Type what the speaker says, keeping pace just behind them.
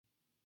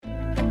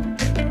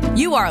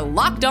You are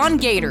Locked On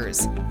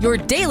Gators, your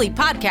daily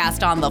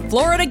podcast on the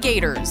Florida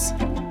Gators.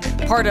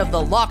 Part of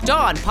the Locked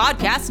On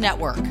Podcast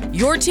Network,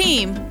 your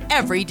team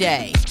every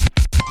day.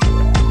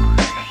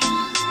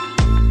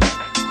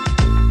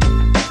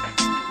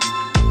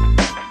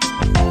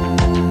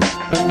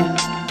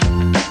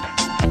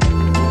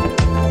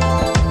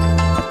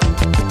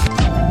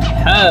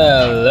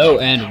 Hello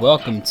and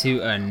welcome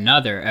to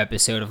another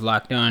episode of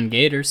Locked On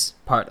Gators,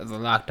 part of the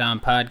Locked On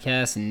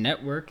Podcast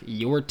Network,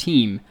 your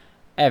team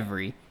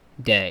every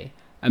day.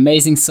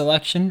 Amazing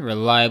selection,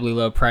 reliably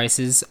low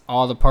prices,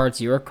 all the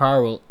parts your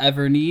car will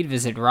ever need.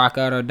 Visit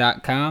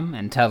rockauto.com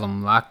and tell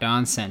them Locked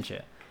On sent you.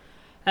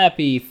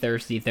 Happy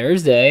Thirsty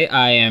Thursday.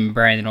 I am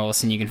Brandon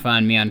Olson. You can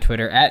find me on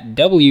Twitter at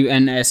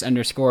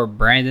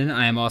WNS_Brandon.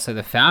 I am also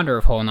the founder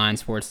of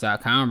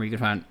Whole9Sports.com, where you can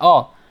find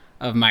all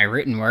of my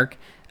written work.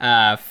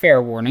 Fair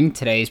warning,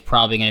 today's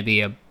probably going to be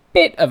a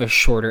bit of a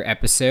shorter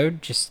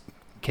episode, just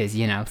because,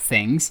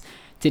 things.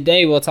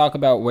 Today we'll talk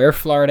about where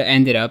Florida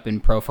ended up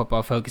in Pro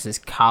Football Focus's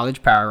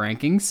college power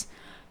rankings,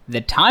 the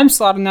time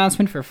slot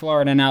announcement for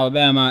Florida and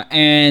Alabama,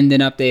 and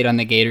an update on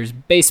the Gators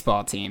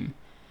baseball team.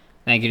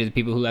 Thank you to the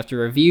people who left a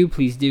review.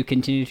 Please do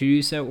continue to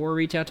do so or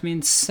reach out to me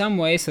in some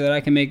way so that I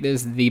can make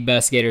this the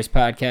best Gators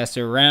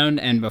podcast around.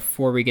 And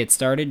before we get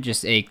started,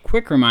 just a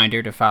quick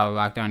reminder to follow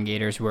Locked On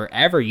Gators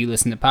wherever you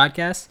listen to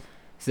podcasts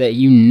so that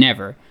you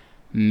never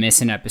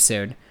miss an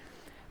episode.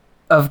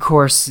 Of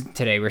course,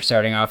 today we're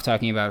starting off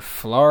talking about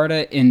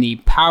Florida in the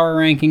power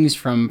rankings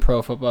from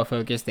Pro Football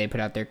Focus. They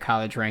put out their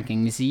college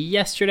rankings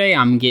yesterday.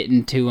 I'm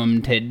getting to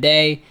them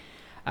today.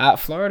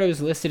 Florida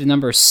was listed at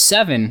number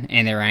 7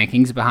 in their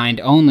rankings, behind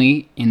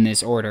only, in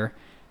this order,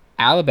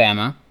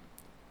 Alabama,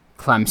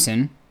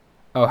 Clemson,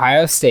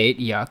 Ohio State,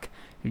 yuck,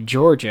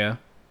 Georgia,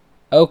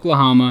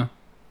 Oklahoma,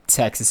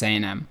 Texas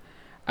A&M.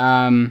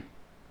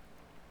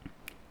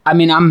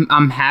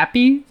 I'm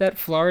happy that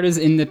Florida's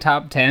in the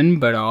top 10,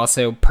 but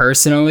also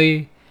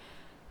personally,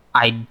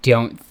 I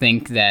don't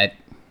think that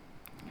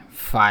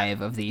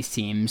 5 of these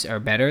teams are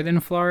better than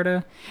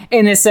Florida,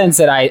 in the sense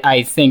that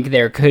I think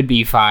there could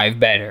be 5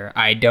 better.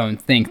 I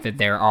don't think that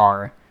there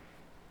are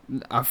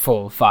a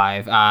full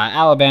 5.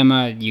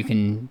 Alabama, you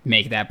can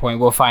make that point.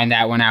 We'll find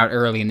that one out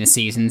early in the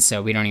season,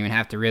 so we don't even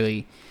have to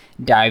really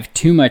dive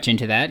too much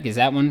into that, because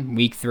that one,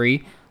 week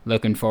 3,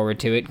 looking forward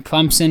to it.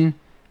 Clemson,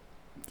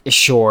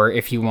 sure,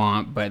 if you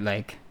want, but,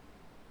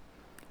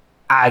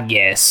 I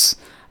guess.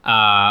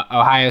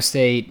 Ohio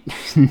State,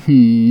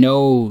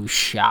 no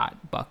shot,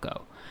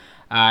 bucko.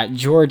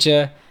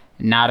 Georgia,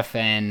 not a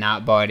fan,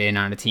 not bought in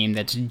on a team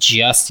that's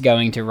just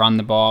going to run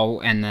the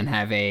ball and then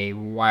have a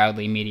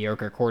wildly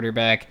mediocre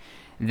quarterback.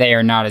 They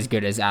are not as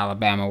good as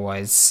Alabama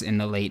was in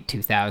the late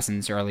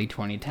 2000s, early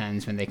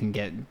 2010s, when they can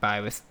get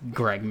by with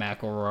Greg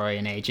McElroy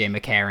and A.J.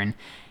 McCarron.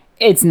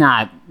 It's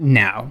not,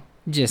 no,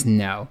 just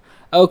no.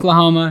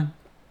 Oklahoma,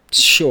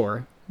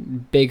 sure,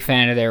 big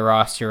fan of their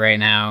roster right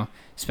now.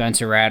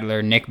 Spencer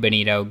Rattler, Nick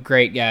Bonito,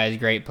 great guys,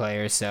 great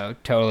players, so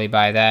totally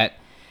buy that.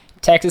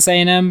 Texas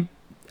A&M,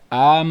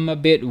 I'm a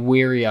bit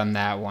weary on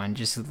that one.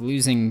 Just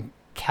losing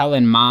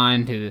Kellen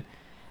Mond, who,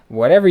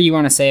 whatever you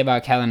want to say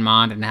about Kellen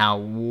Mond and how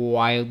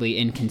wildly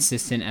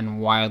inconsistent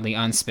and wildly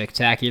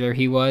unspectacular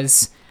he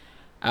was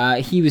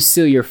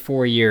still your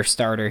 4-year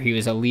starter. He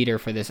was a leader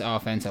for this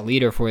offense, a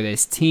leader for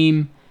this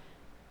team.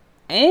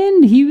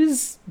 And he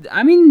was,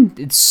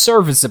 it's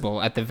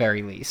serviceable at the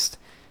very least.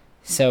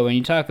 So when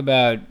you talk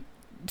about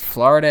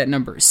Florida at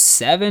number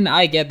 7,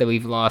 I get that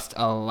we've lost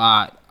a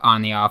lot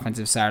on the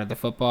offensive side of the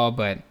football,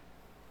 but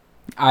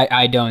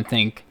I don't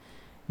think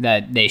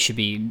that they should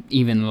be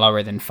even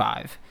lower than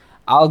 5.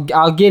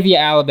 I'll give you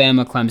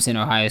Alabama,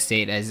 Clemson, Ohio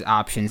State as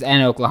options,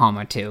 and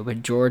Oklahoma too,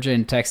 but Georgia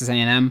and Texas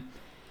A&M,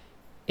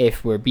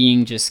 if we're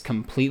being just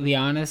completely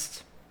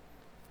honest,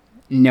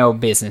 no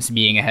business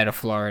being ahead of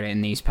Florida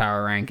in these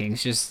power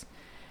rankings. Just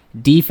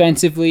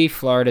defensively,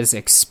 Florida's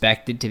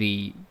expected to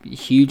be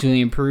hugely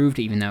improved,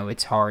 even though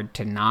it's hard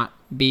to not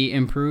be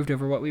improved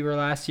over what we were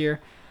last year.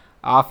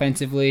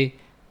 Offensively,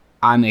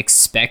 I'm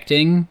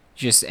expecting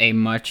just a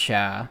much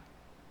a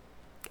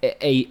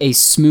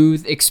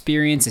smooth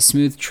experience, a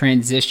smooth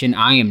transition.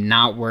 I am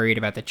not worried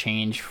about the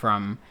change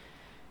from,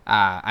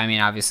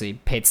 obviously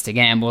Pitts to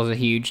Gamble is a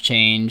huge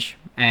change,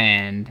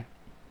 and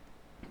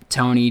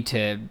Tony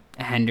to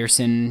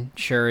Henderson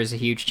sure is a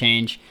huge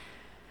change.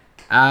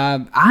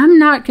 I'm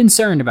not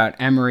concerned about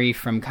Emory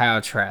from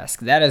Kyle Trask.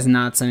 That is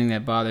not something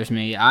that bothers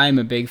me. I'm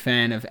a big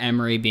fan of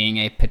Emory being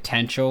a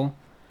potential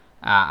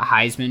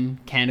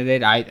Heisman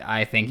candidate.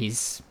 I think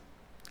he's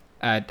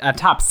a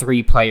top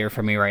 3 player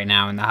for me right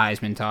now in the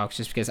Heisman talks,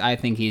 just because I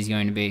think he's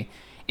going to be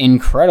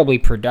incredibly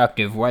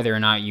productive. Whether or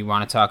not you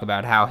want to talk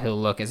about how he'll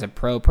look as a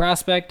pro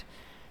prospect,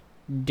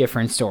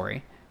 different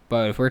story.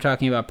 But if we're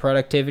talking about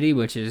productivity,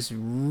 which is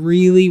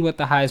really what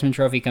the Heisman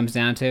Trophy comes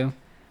down to,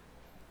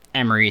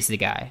 Emory's the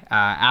guy.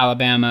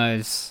 Alabama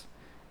is,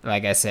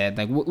 like I said,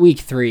 week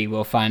 3,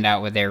 we'll find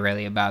out what they're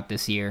really about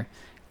this year.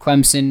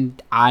 Clemson,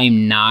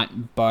 I'm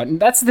not, but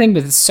that's the thing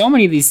with so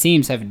many of these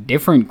teams have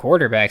different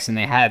quarterbacks than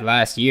they had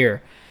last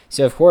year.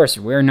 So, of course,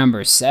 we're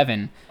number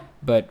 7.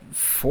 But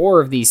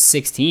 4 of these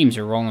 6 teams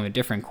are rolling with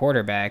different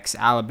quarterbacks.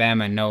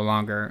 Alabama no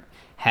longer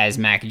has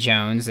Mac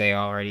Jones. They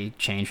already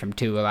changed from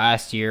Tua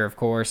last year, of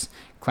course.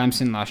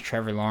 Clemson lost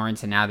Trevor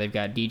Lawrence, and now they've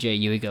got DJ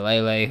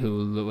Uiagalelei,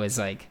 who was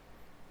like,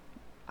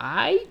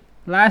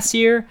 last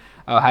year.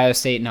 Ohio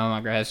State no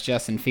longer has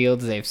Justin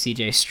Fields. They have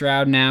CJ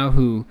Stroud now,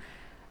 who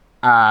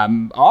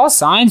all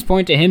signs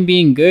point to him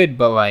being good,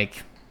 but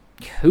like,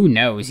 who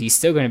knows? He's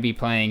still going to be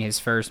playing his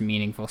first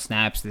meaningful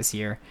snaps this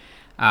year,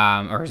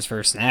 or his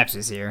first snaps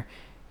this year.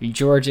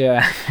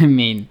 Georgia, I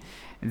mean,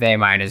 they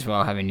might as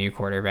well have a new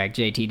quarterback.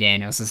 JT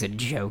Daniels is a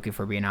joke if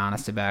we're being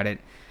honest about it.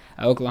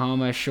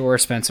 Oklahoma, sure,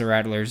 Spencer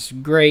Rattler's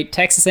great.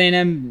 Texas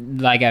A&M,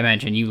 like I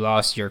mentioned, you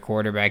lost your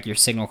quarterback, your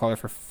signal caller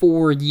for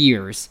 4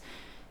 years.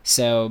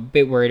 So, a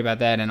bit worried about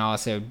that. And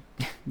also,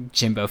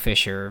 Jimbo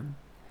Fisher,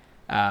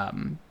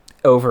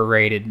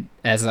 overrated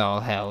as all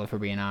hell, if we're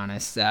being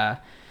honest.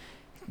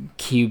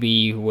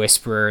 QB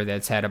whisperer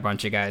that's had a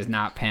bunch of guys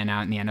not pan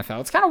out in the NFL.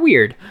 It's kind of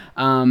weird.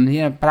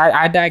 But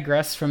I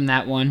digress from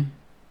that one.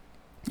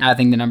 I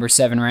think the number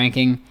 7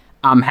 ranking,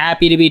 I'm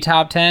happy to be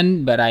top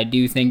 10, but I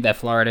do think that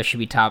Florida should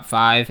be top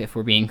 5 if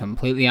we're being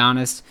completely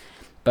honest.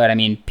 But I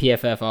mean,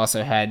 PFF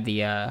also had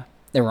the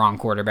wrong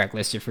quarterback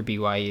listed for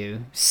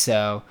BYU,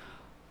 so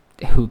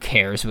who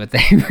cares what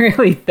they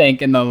really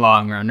think in the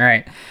long run,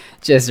 right?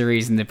 Just a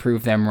reason to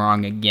prove them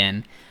wrong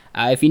again.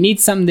 If you need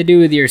something to do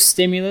with your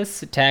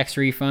stimulus, tax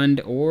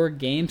refund, or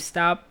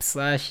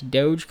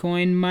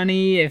GameStop/Dogecoin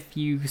money, if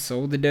you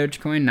sold the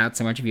Dogecoin, not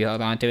so much if you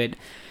held on to it,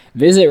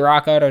 visit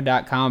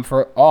RockAuto.com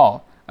for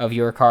all of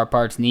your car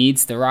parts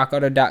needs. The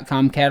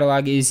RockAuto.com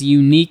catalog is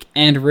unique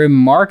and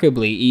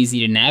remarkably easy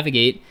to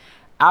navigate.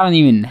 I don't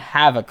even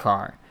have a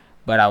car,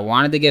 but I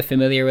wanted to get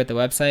familiar with the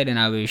website, and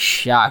I was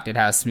shocked at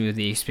how smooth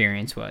the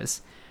experience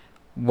was.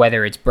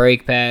 Whether it's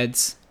brake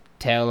pads,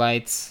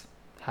 taillights,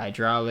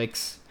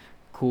 hydraulics,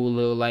 cool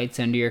little lights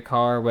under your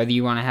car, whether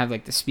you want to have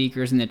like the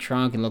speakers in the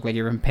trunk and look like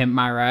you're in Pimp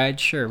My Ride,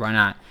 sure, why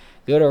not?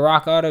 Go to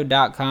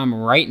rockauto.com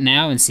right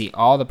now and see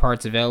all the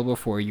parts available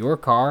for your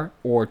car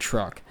or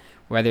truck.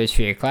 Whether it's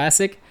for your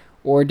classic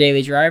or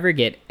daily driver,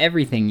 get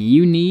everything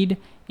you need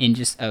in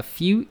just a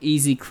few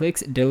easy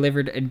clicks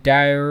delivered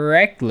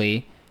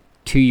directly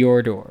to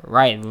your door.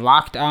 Right,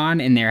 locked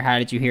on in their How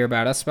Did You Hear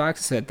About Us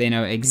box so that they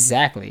know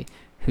exactly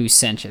who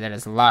sent you. That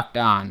is locked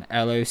on,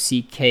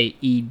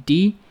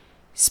 LOCKED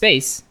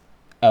space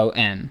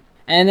ON.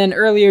 And then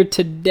earlier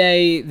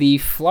today, the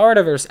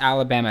Florida versus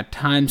Alabama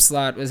time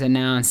slot was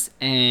announced,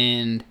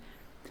 and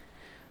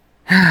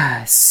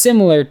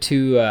similar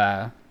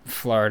to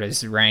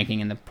Florida's ranking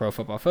in the Pro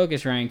Football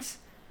Focus ranks,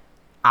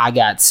 I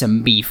got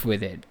some beef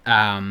with it.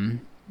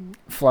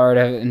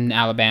 Florida and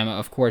Alabama,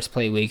 of course,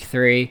 play Week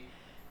 3,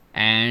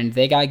 and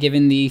they got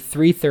given the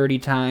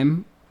 3:30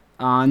 time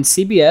on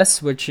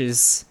CBS, which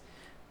is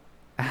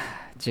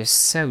just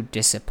so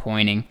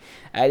disappointing.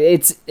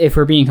 It's, if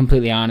we're being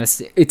completely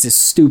honest, it's a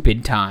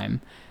stupid time.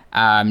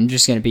 I'm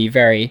just going to be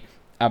very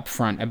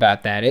upfront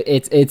about that.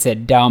 It's a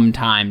dumb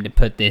time to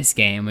put this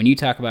game. When you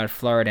talk about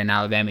Florida and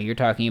Alabama, you're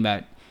talking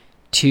about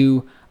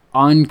 2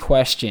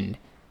 unquestioned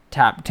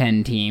top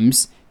 10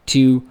 teams,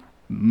 2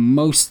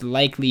 most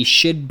likely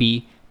should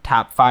be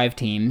top 5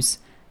 teams,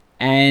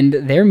 and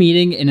they're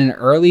meeting in an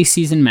early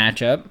season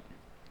matchup,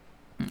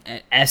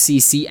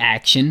 SEC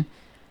action,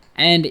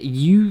 and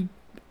you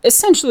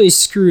essentially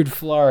screwed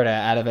Florida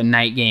out of a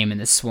night game in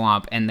the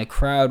Swamp, and the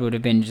crowd would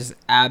have been just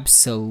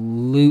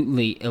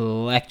absolutely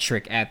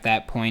electric at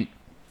that point.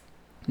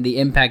 The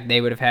impact they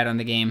would have had on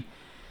the game,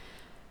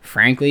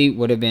 frankly,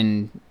 would have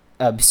been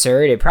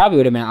absurd. It probably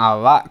would have been a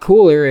lot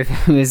cooler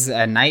if it was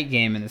a night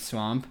game in the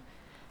Swamp,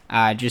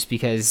 just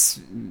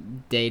because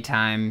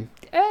daytime,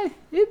 it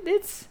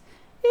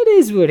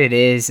is what it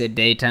is at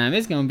daytime.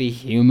 It's going to be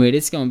humid,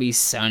 it's going to be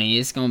sunny,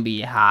 it's going to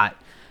be hot.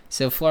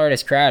 So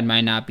Florida's crowd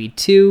might not be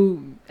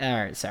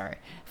Florida's crowd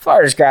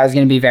is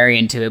going to be very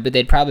into it, but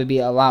they'd probably be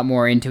a lot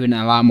more into it and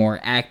a lot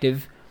more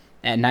active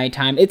at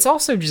nighttime. It's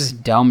also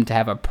just dumb to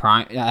have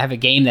a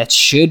game that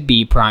should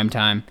be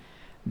primetime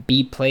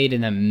be played in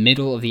the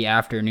middle of the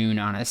afternoon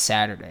on a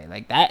Saturday.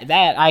 Like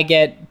that I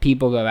get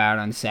people go out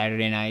on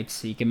Saturday nights.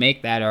 So you can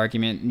make that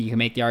argument. You can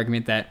make the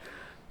argument that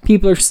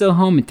people are still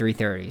home at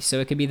 3:30, so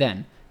it could be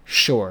then.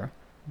 Sure.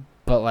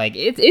 But like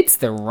it's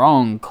the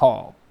wrong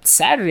call.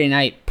 Saturday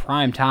night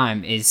prime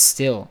time is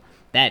still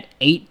that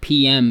 8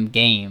 p.m.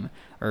 game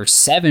or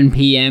 7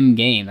 p.m.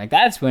 game. Like,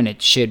 that's when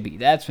it should be.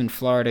 That's when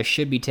Florida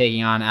should be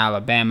taking on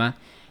Alabama.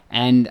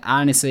 And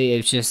honestly,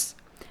 it's just,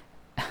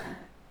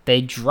 they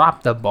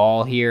dropped the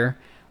ball here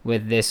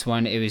with this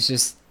one. It was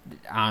just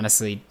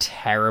honestly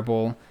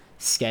terrible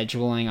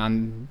scheduling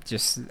on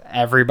just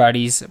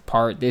everybody's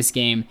part. This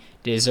game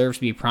deserves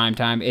to be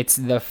primetime. It's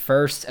the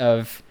first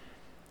of,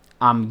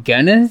 I'm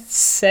gonna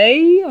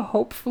say,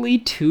 hopefully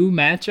 2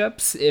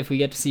 matchups if we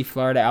get to see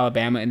Florida,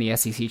 Alabama in the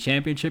SEC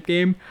championship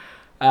game.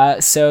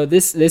 So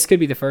this could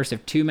be the first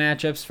of 2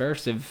 matchups.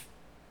 First of,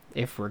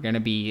 if we're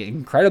gonna be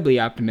incredibly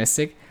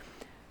optimistic,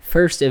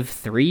 first of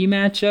 3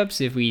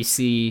 matchups if we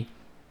see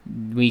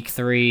Week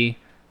 3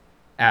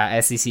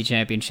 SEC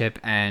championship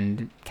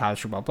and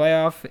college football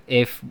playoff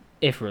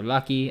if we're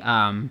lucky.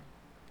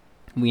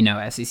 We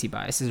know SEC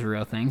bias is a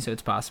real thing, so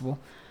it's possible.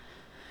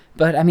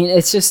 But I mean,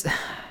 it's just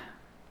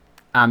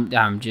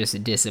I'm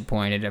just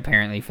disappointed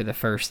apparently for the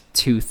first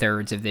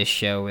 2/3 of this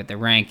show with the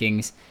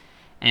rankings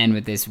and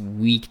with this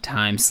weak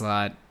time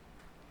slot.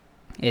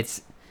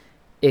 It's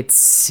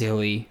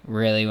silly,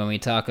 really, when we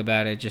talk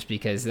about it, just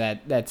because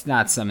that's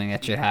not something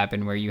that should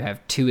happen where you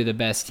have two of the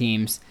best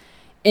teams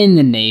in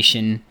the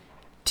nation,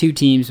 two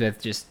teams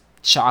with just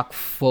chock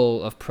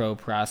full of pro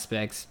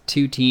prospects,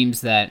 two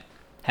teams that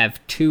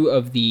have two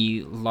of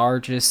the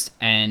largest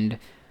and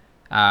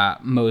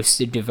most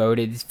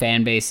devoted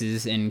fan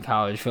bases in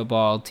college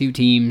football, two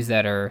teams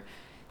that are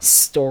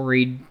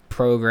storied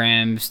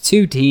programs,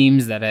 two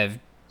teams that have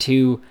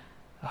two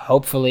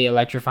hopefully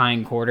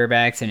electrifying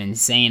quarterbacks and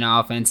insane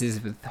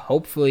offenses with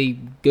hopefully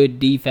good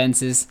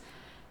defenses,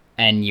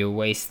 and you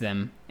waste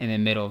them in the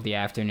middle of the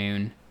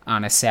afternoon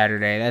on a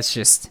Saturday. That's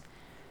just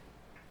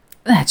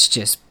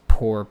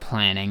poor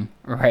planning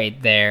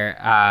right there.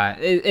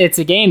 It's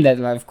a game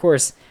that, of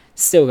course,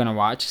 still going to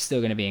watch,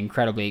 still going to be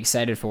incredibly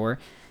excited for,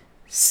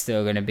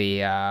 still going to be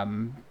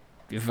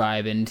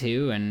vibing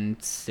to,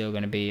 and still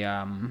going to be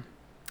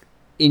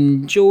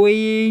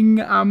enjoying.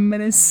 I'm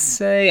going to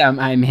say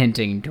I'm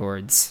hinting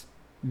towards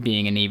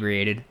being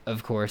inebriated,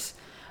 of course.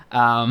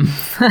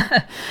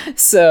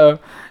 So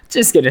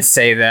just going to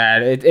say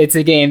that it's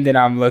a game that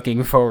I'm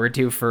looking forward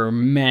to for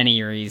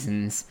many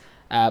reasons.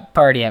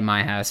 Party at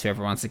my house,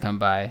 whoever wants to come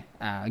by,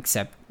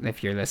 except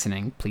if you're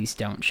listening, please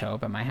don't show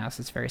up at my house.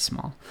 It's very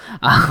small.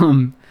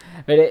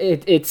 But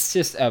it's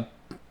just a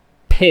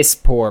piss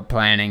poor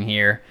planning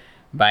here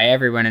by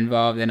everyone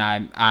involved, and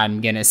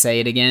I'm gonna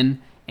say it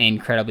again,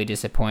 incredibly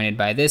disappointed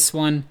by this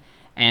one,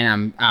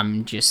 and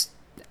I'm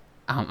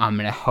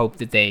gonna hope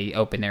that they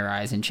open their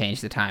eyes and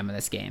change the time of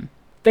this game.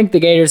 Think the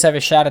Gators have a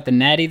shot at the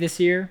Natty this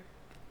year?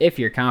 If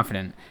you're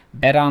confident,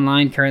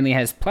 BetOnline currently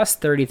has plus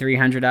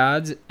 3,300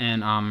 odds,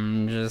 and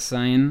I'm just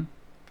saying,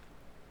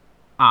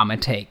 I'ma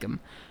take them.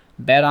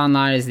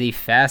 BetOnline is the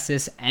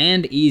fastest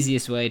and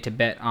easiest way to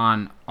bet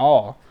on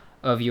all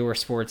of your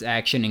sports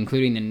action,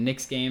 including the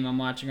Knicks game I'm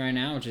watching right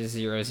now, which is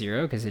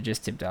 0-0 because it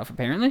just tipped off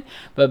apparently.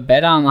 But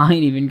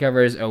BetOnline even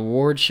covers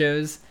award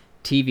shows,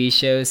 TV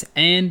shows,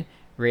 and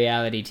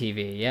reality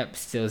TV. Yep,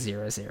 still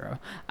 0-0.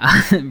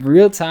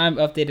 Real-time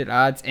updated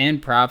odds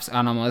and props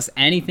on almost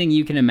anything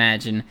you can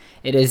imagine.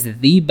 It is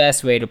the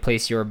best way to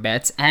place your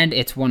bets, and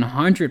it's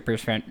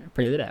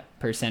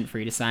 100%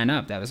 free to sign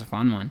up. That was a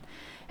fun one.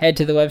 Head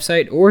to the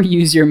website or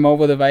use your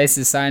mobile device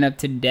to sign up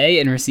today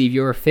and receive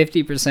your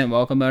 50%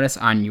 welcome bonus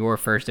on your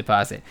first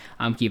deposit.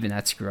 I'm keeping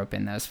that screw up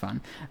in. That was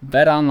fun.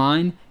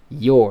 BetOnline,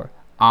 your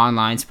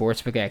online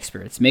sportsbook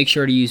experts. Make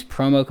sure to use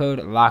promo code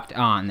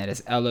LOCKEDON. That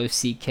is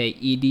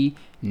LOCKED,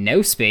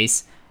 no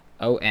space,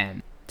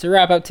 ON. To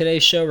wrap up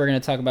today's show, we're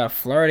going to talk about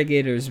Florida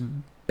Gators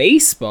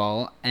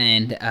baseball,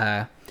 and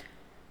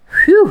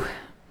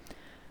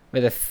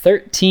with a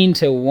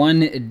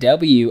 13-1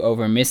 W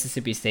over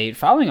Mississippi State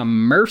following a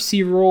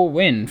mercy rule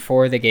win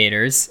for the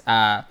Gators.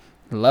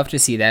 Love to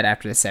see that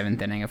after the 7th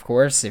inning, of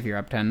course. If you're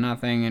up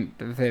 10-0 in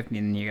the 5th,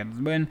 then you get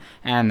the win,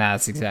 and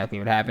that's exactly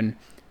what happened.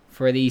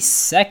 For the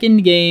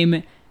second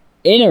game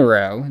in a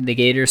row, the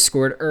Gators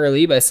scored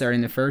early by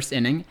starting the first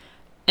inning,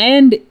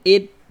 and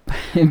it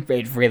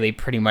really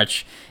pretty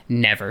much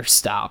never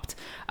stopped.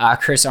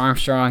 Chris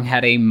Armstrong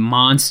had a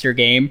monster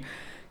game,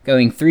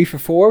 going 3 for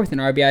 4 with an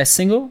RBI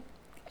single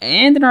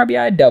and an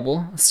RBI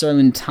double.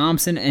 Sterling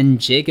Thompson and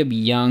Jacob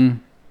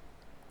Young.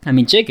 I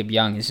mean, Jacob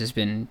Young has just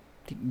been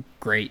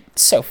great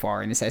so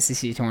far in this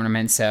SEC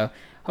tournament, so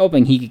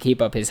hoping he could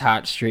keep up his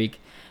hot streak.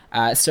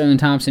 Sterling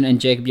Thompson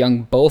and Jacob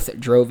Young both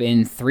drove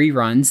in 3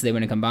 runs. They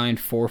went a combined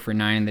 4 for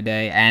 9 in the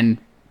day. And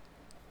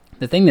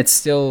the thing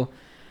that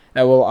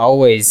will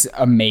always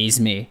amaze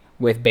me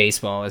with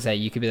baseball is that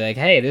you could be like,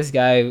 hey, this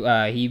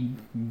guy, he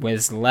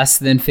was less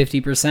than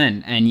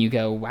 50%. And you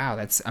go, wow,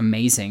 that's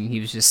amazing.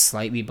 He was just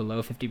slightly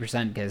below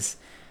 50% because,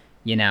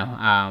 you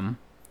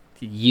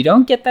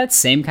don't get that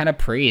same kind of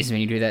praise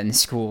when you do that in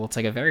school. It's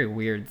like a very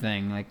weird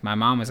thing. Like, my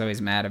mom was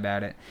always mad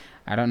about it.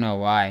 I don't know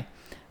why.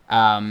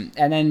 And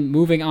then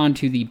moving on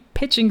to the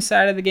pitching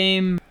side of the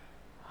game,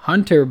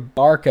 Hunter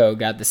Barco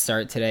got the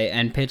start today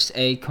and pitched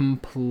a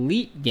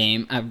complete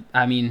game.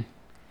 I mean,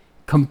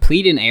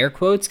 complete in air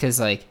quotes,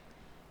 because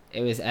it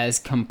was as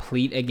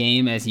complete a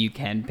game as you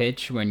can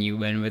pitch when you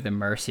win with a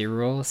mercy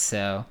rule.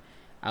 So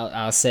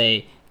I'll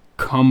say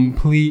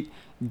complete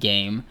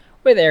game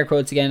with air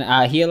quotes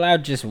again. He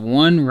allowed just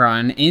 1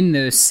 run in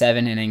those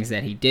 7 innings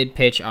that he did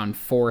pitch on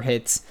 4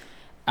 hits.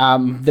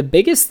 The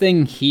biggest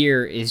thing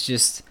here is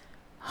just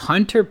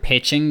Hunter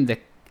pitching the,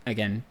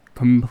 again,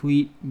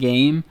 complete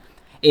game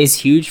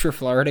is huge for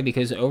Florida,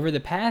 because over the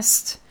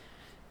past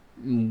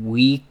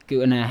week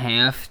and a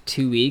half,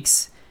 2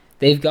 weeks,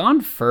 they've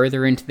gone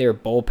further into their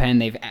bullpen.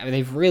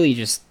 They've really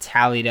just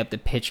tallied up the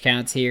pitch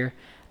counts here,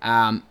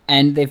 and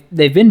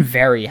they've been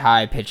very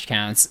high pitch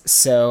counts.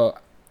 So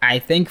I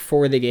think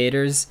for the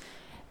Gators,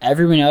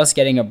 everyone else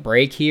getting a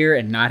break here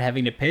and not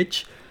having to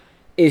pitch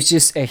is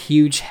just a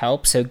huge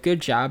help. So good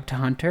job to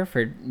Hunter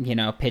for,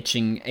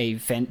 pitching a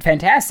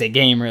fantastic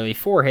game, really.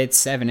 4 hits,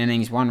 7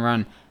 innings, 1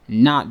 run.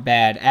 Not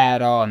bad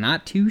at all.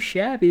 Not too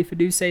shabby, if I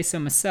do say so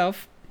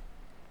myself.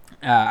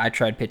 I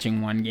tried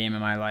pitching 1 game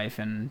in my life,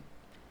 and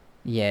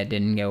it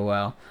didn't go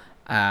well.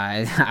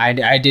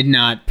 I did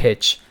not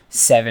pitch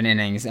 7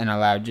 innings and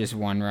allowed just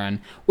 1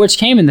 run, which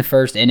came in the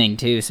first inning,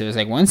 too. So it was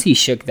like once he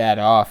shook that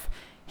off,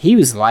 he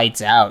was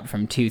lights out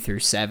from 2 through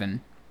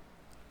 7.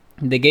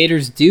 The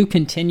Gators do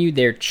continue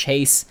their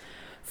chase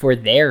for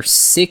their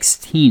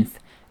 16th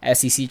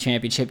SEC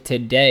championship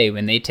today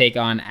when they take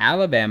on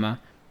Alabama,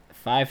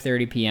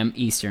 5:30 p.m.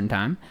 Eastern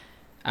time.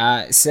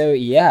 A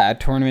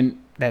tournament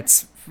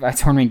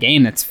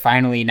game that's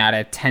finally not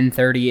at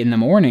 10:30 in the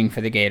morning for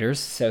the Gators.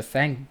 So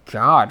thank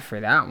God for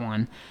that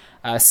one.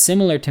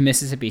 Similar to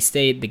Mississippi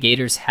State, the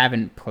Gators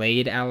haven't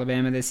played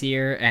Alabama this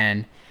year,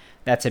 and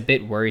that's a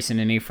bit worrisome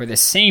to me for the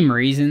same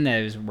reason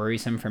that it was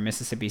worrisome for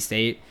Mississippi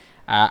State.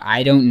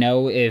 I don't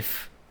know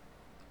if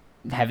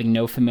having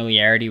no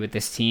familiarity with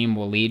this team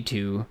will lead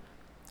to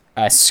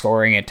us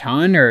scoring a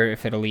ton, or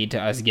if it'll lead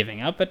to us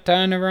giving up a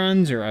ton of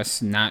runs, or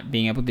us not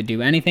being able to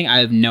do anything. I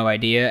have no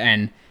idea,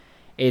 and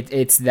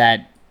it's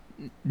that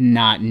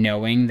not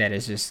knowing that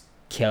is just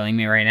killing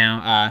me right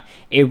now.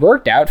 It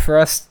worked out for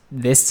us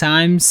this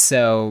time,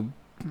 so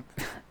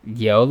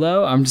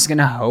YOLO. I'm just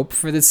gonna hope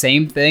for the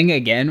same thing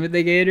again with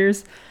the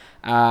Gators.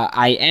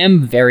 I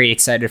am very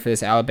excited for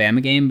this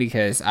Alabama game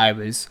because I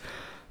was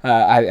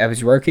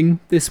working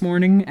this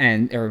morning,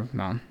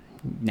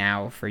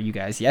 now for you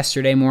guys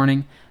yesterday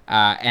morning,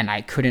 and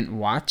I couldn't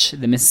watch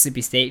the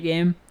Mississippi State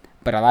game,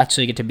 but I'll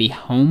actually get to be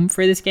home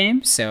for this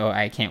game, so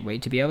I can't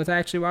wait to be able to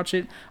actually watch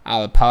it.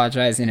 I'll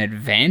apologize in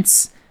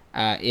advance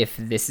if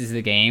this is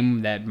the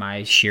game that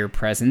my sheer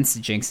presence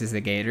jinxes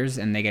the Gators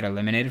and they get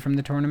eliminated from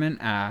the tournament.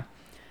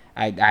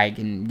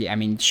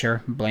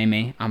 Sure, blame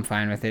me. I'm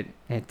fine with it.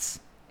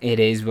 It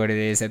is what it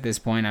is at this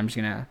point. I'm just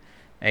going to,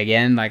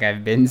 again, like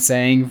I've been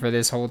saying for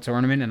this whole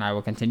tournament, and I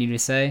will continue to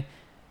say,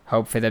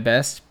 hope for the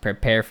best,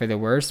 prepare for the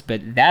worst.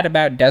 But that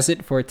about does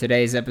it for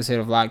today's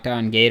episode of Locked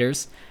On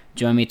Gators.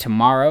 Join me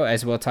tomorrow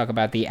as we'll talk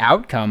about the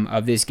outcome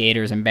of this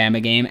Gators and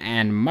Bama game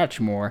and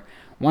much more.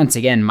 Once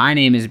again, my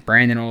name is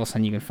Brandon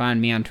Olson. You can find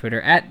me on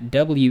Twitter at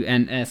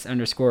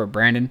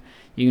WNS_Brandon.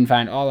 You can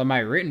find all of my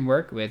written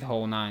work with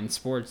Whole 9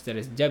 Sports. That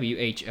is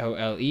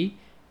WHOLENINE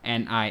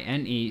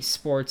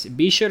Sports.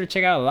 Be sure to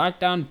check out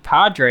Locked On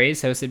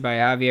Padres, hosted by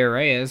Javier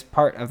Reyes,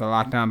 part of the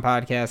Locked On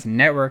Podcast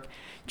Network.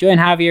 Join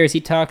Javier as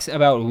he talks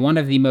about one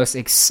of the most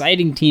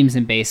exciting teams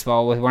in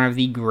baseball with one of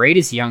the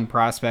greatest young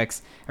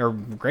prospects, or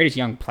greatest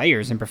young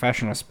players in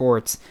professional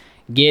sports.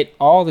 Get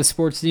all the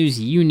sports news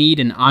you need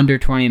in under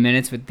 20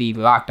 minutes with the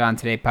Locked On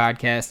Today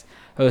podcast.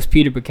 Host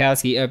Peter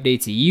Bukowski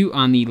updates you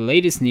on the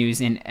latest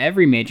news in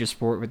every major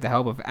sport with the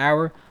help of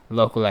our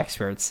local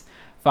experts.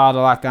 Follow the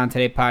Locked On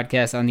Today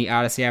podcast on the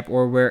Odyssey app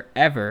or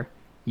wherever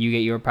you get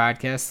your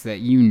podcasts so that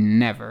you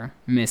never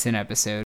miss an episode.